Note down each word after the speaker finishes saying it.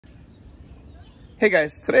Hey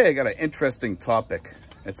guys, today I got an interesting topic.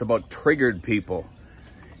 It's about triggered people.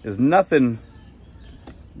 There's nothing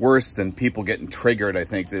worse than people getting triggered. I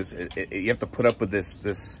think you have to put up with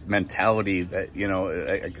this mentality that, you know,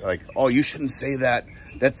 like, oh, you shouldn't say that.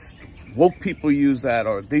 That's woke people use that,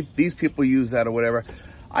 or these people use that, or whatever.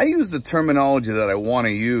 I use the terminology that I want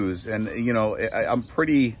to use, and you know, I'm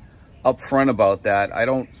pretty upfront about that. I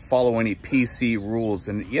don't follow any PC rules.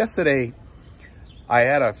 And yesterday I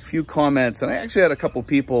had a few comments, and I actually had a couple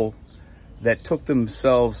people that took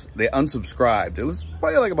themselves, they unsubscribed. It was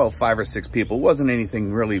probably like about 5 or 6 people. It wasn't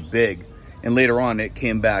anything really big. And later on it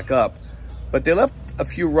came back up. But they left a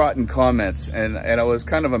few rotten comments, and I was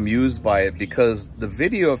kind of amused by it, because the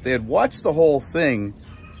video, if they had watched the whole thing,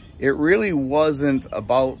 it really wasn't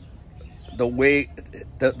about the way,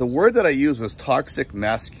 the word that I used was toxic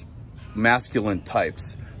masculine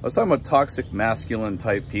types. I was talking about toxic masculine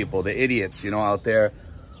type people, the idiots, you know, out there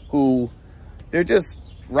who, they're just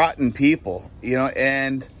rotten people, you know.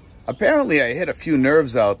 And apparently I hit a few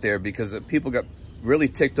nerves out there, because people got really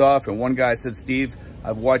ticked off. And one guy said, Steve,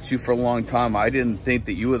 I've watched you for a long time. I didn't think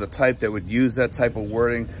that you were the type that would use that type of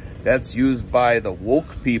wording. That's used by the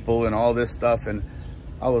woke people and all this stuff. And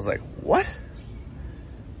I was like, what?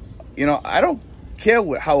 You know, I don't care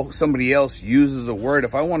how somebody else uses a word.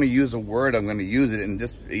 If I want to use a word, I'm going to use it. And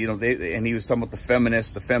just, you know, and he was talking about the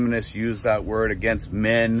feminists use that word against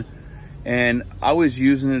men, and I was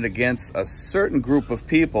using it against a certain group of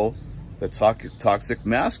people, the toxic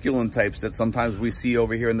masculine types that sometimes we see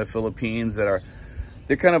over here in the Philippines, that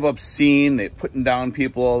they're kind of obscene. They're putting down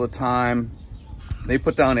people all the time. They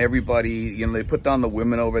put down everybody, you know. They put down the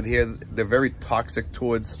women over here. They're very toxic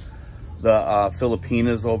towards the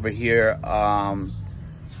Filipinas over here,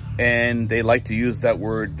 and they like to use that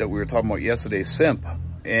word that we were talking about yesterday, simp.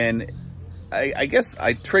 And I guess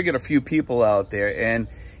I triggered a few people out there, and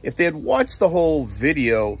if they had watched the whole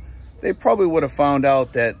video, they probably would have found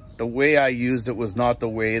out that the way I used it was not the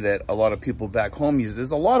way that a lot of people back home use it.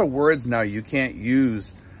 There's a lot of words now you can't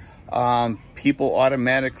use. People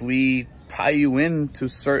automatically tie you into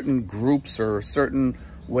certain groups or certain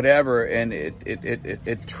whatever, and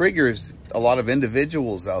it triggers a lot of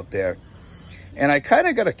individuals out there. And I kind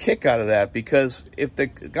of got a kick out of that, because if the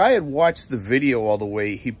guy had watched the video all the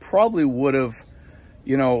way, he probably would have,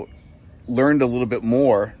 you know, learned a little bit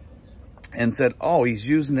more and said, oh, he's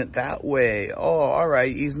using it that way. Oh, all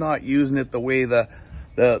right, he's not using it the way the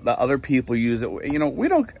other people use it. You know, we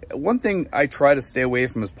don't, one thing I try to stay away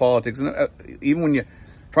from is politics. And even when you're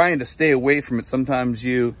trying to stay away from it, sometimes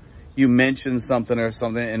you mention something or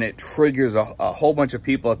something, and it triggers a whole bunch of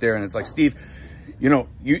people out there. And it's like, Steve, you know,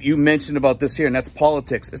 you mentioned about this here, and that's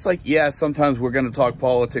politics. It's like, yeah, sometimes we're going to talk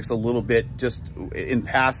politics a little bit just in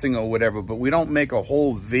passing or whatever, but we don't make a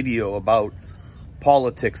whole video about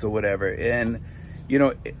politics or whatever. And, you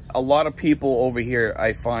know, a lot of people over here,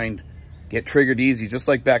 I find, get triggered easy, just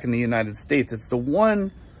like back in the United States. It's the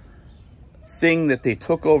one thing that they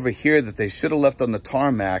took over here that they should have left on the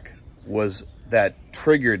tarmac, was that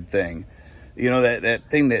triggered thing. You know, that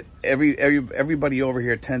thing that everybody over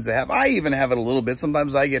here tends to have. I even have it a little bit.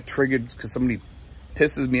 Sometimes I get triggered because somebody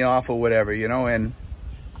pisses me off or whatever, you know, and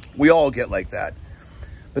we all get like that.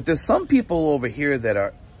 But there's some people over here that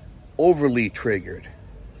are overly triggered.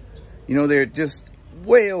 You know, they're just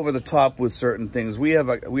way over the top with certain things. We have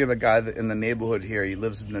a guy in the neighborhood here. He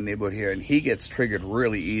lives in the neighborhood here, and he gets triggered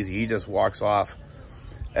really easy. He just walks off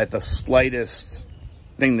at the slightest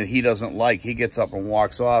thing that he doesn't like. He gets up and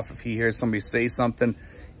walks off. If he hears somebody say something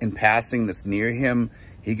in passing that's near him,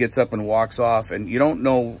 he gets up and walks off, and you don't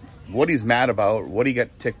know what he's mad about, what he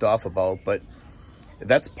got ticked off about. But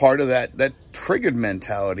that's part of that triggered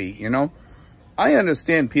mentality, you know. I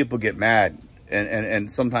understand people get mad,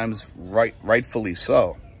 and sometimes rightfully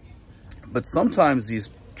so, but sometimes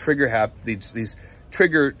these triggered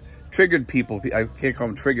people, I can't call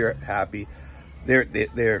them trigger happy,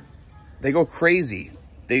 they go crazy.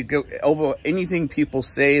 They go over anything people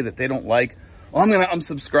say that they don't like. Oh, I'm gonna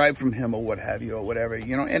unsubscribe from him, or what have you, or whatever,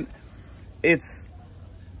 you know. And it's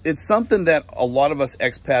something that a lot of us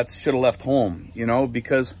expats should have left home, you know,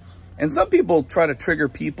 because, and some people try to trigger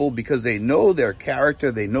people because they know their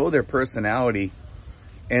character, they know their personality,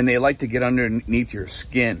 and they like to get underneath your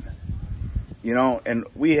skin, you know. And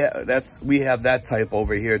we have that type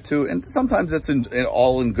over here too. And sometimes it's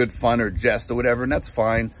all in good fun or jest or whatever, and that's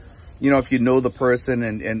fine. You know, if you know the person,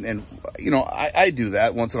 and you know, I do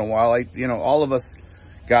that once in a while. You know, all of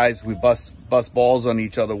us guys, we bust balls on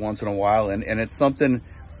each other once in a while, and it's something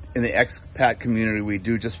in the expat community we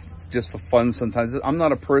do just for fun sometimes. I'm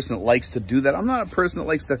not a person that likes to do that. I'm not a person that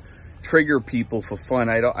likes to trigger people for fun.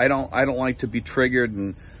 I don't like to be triggered,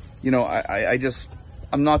 and You know,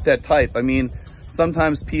 I'm not that type. I mean,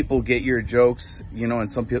 sometimes people get your jokes, you know,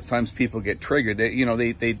 and sometimes people get triggered. They, you know,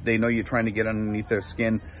 they know you're trying to get underneath their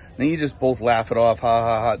skin. Then you just both laugh it off, ha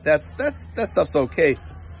ha ha. That stuff's okay.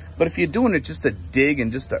 But if you're doing it just to dig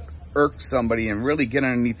and just to irk somebody and really get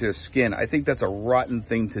underneath their skin, I think that's a rotten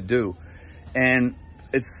thing to do. And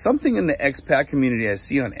it's something in the expat community I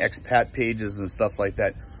see on expat pages and stuff like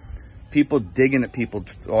that. People digging at people,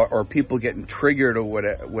 or people getting triggered or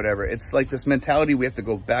whatever. It's like this mentality we have to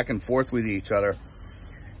go back and forth with each other.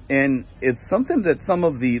 And it's something that some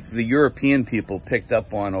of the European people picked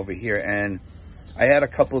up on over here. And I had a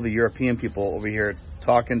couple of the European people over here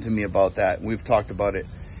talking to me about that. And we've talked about it.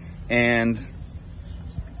 And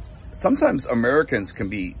sometimes Americans can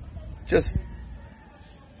be just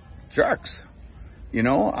jerks, you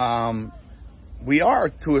know. We are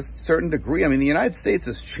to a certain degree. I mean, the United States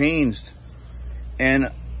has changed, and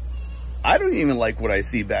I don't even like what I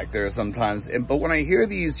see back there sometimes. But when I hear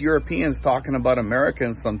these Europeans talking about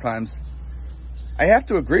Americans sometimes, I have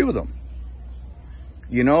to agree with them.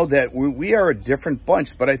 You know, that we are a different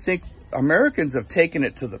bunch, but I think Americans have taken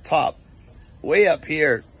it to the top. Way up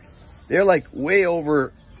here, they're like way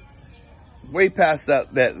past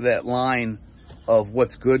that line of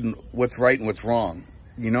what's good and what's right and what's wrong.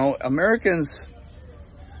 You know, Americans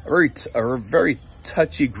are a very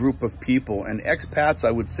touchy group of people, and expats, I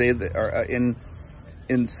would say, that are in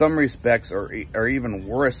some respects are even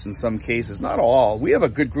worse in some cases. Not all. We have a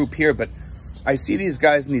good group here, but I see these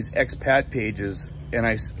guys in these expat pages, and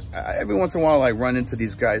I every once in a while I run into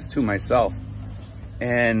these guys too myself.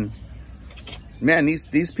 And man,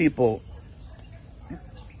 these people,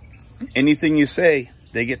 anything you say,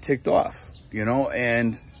 they get ticked off, you know.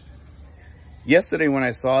 And yesterday when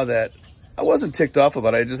I saw that, I wasn't ticked off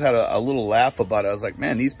about it. I just had a little laugh about it. I was like,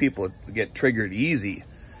 man, these people get triggered easy,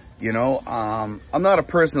 you know. I'm not a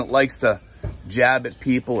person that likes to jab at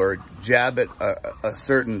people or jab at a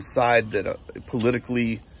certain side that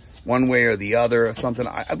politically one way or the other or something.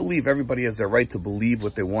 I believe everybody has their right to believe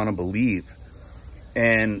what they want to believe,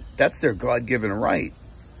 and that's their God-given right.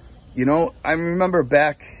 You know, I remember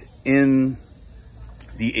back in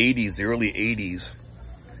the 80s, the early 80s,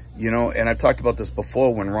 you know, and I've talked about this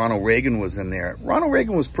before when Ronald Reagan was in there. Ronald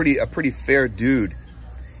Reagan was a pretty fair dude.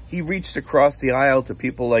 He reached across the aisle to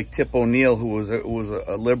people like Tip O'Neill, who was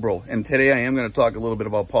a liberal. And today I am going to talk a little bit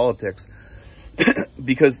about politics,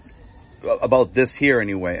 because about this here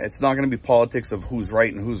anyway. It's not going to be politics of who's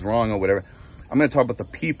right and who's wrong or whatever. I'm going to talk about the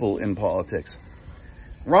people in politics.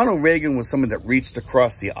 Ronald Reagan was someone that reached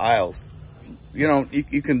across the aisles. You know,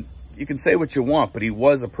 you can say what you want, but he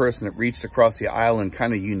was a person that reached across the aisle and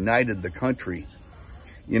kind of united the country,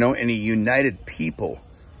 you know, and he united people.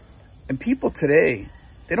 And people today,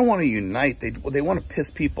 they don't want to unite. They want to piss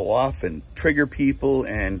people off and trigger people,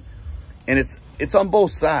 and it's on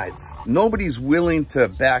both sides. Nobody's willing to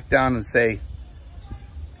back down and say,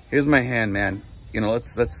 here's my hand, man. You know,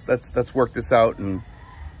 let's work this out, and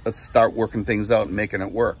let's start working things out and making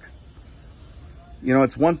it work. You know,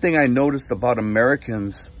 it's one thing I noticed about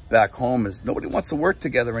Americans back home is nobody wants to work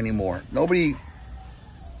together anymore. Nobody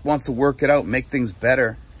wants to work it out, make things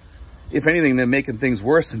better. If anything, they're making things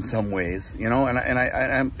worse in some ways, you know,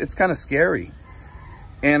 and it's kind of scary.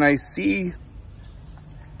 And I see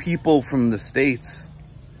people from the States,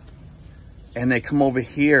 and they come over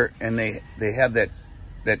here and they have that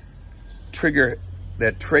trigger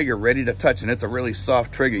ready to touch, and it's a really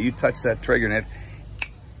soft trigger. You touch that trigger and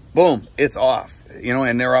boom, it's off, you know,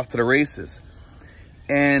 and they're off to the races.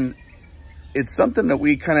 And it's something that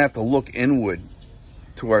we kind of have to look inward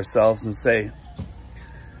to ourselves and say,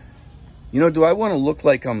 you know, do I want to look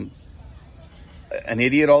like I'm an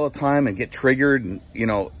idiot all the time and get triggered? And, you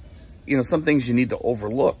know, some things you need to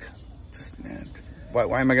overlook. Just, man,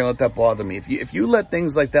 why am I going to let that bother me? If you let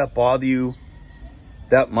things like that bother you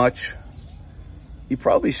that much, you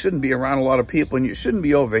probably shouldn't be around a lot of people, and you shouldn't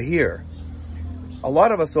be over here. A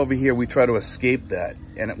lot of us over here, we try to escape that.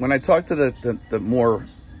 And when I talk to the more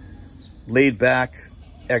laid-back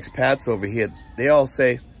expats over here, they all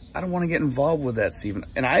say, I don't want to get involved with that, Stephen.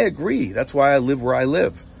 And I agree. That's why I live where I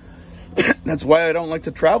live. That's why I don't like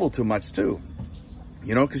to travel too much, too.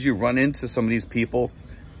 You know, because you run into some of these people.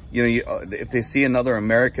 You know, if they see another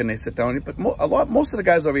American, they sit down. But most of the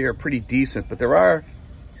guys over here are pretty decent. But there are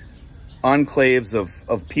enclaves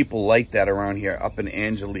of people like that around here, up in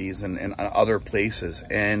Angeles and other places.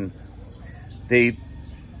 And they,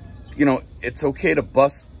 you know, it's okay to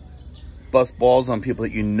bust balls on people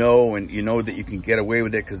that you know, and you know that you can get away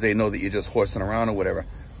with it because they know that you're just horsing around or whatever.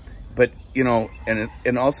 But, you know,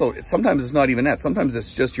 and also sometimes it's not even that. Sometimes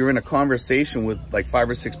it's just you're in a conversation with like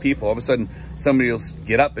 5 or 6 people. All of a sudden somebody will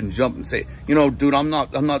get up and jump and say, you know, dude, I'm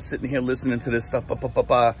not sitting here listening to this stuff,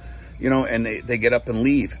 you know, and they get up and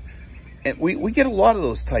leave. And we get a lot of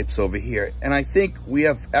those types over here. And I think we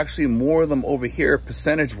have actually more of them over here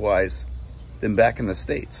percentage-wise than back in the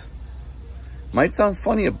States. Might sound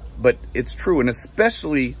funny, but it's true. And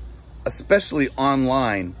especially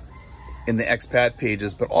online in the expat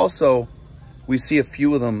pages, but also we see a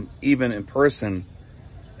few of them even in person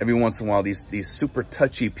every once in a while. These super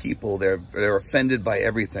touchy people, they're offended by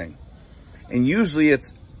everything. And usually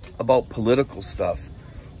it's about political stuff,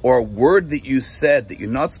 or a word that you said that you're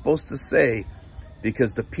not supposed to say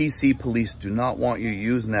because the PC police do not want you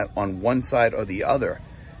using that on one side or the other.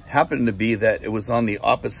 It happened to be that it was on the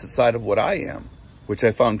opposite side of what I am, which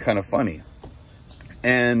I found kind of funny.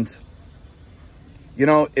 And, you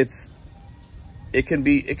know, it can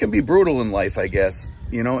be brutal in life, I guess,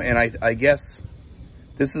 you know, and I guess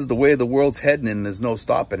this is the way the world's heading and there's no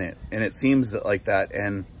stopping it. And it seems that like that.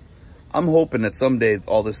 And I'm hoping that someday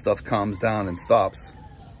all this stuff calms down and stops,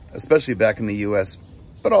 especially back in the US,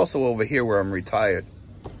 but also over here where I'm retired.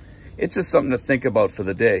 It's just something to think about for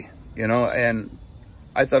the day, you know, and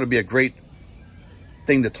I thought it'd be a great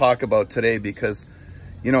thing to talk about today because,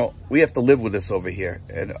 you know, we have to live with this over here.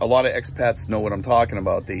 And a lot of expats know what I'm talking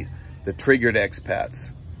about, the triggered expats.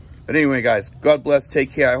 But anyway, guys, God bless.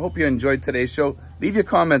 Take care. I hope you enjoyed today's show. Leave your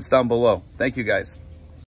comments down below. Thank you, guys.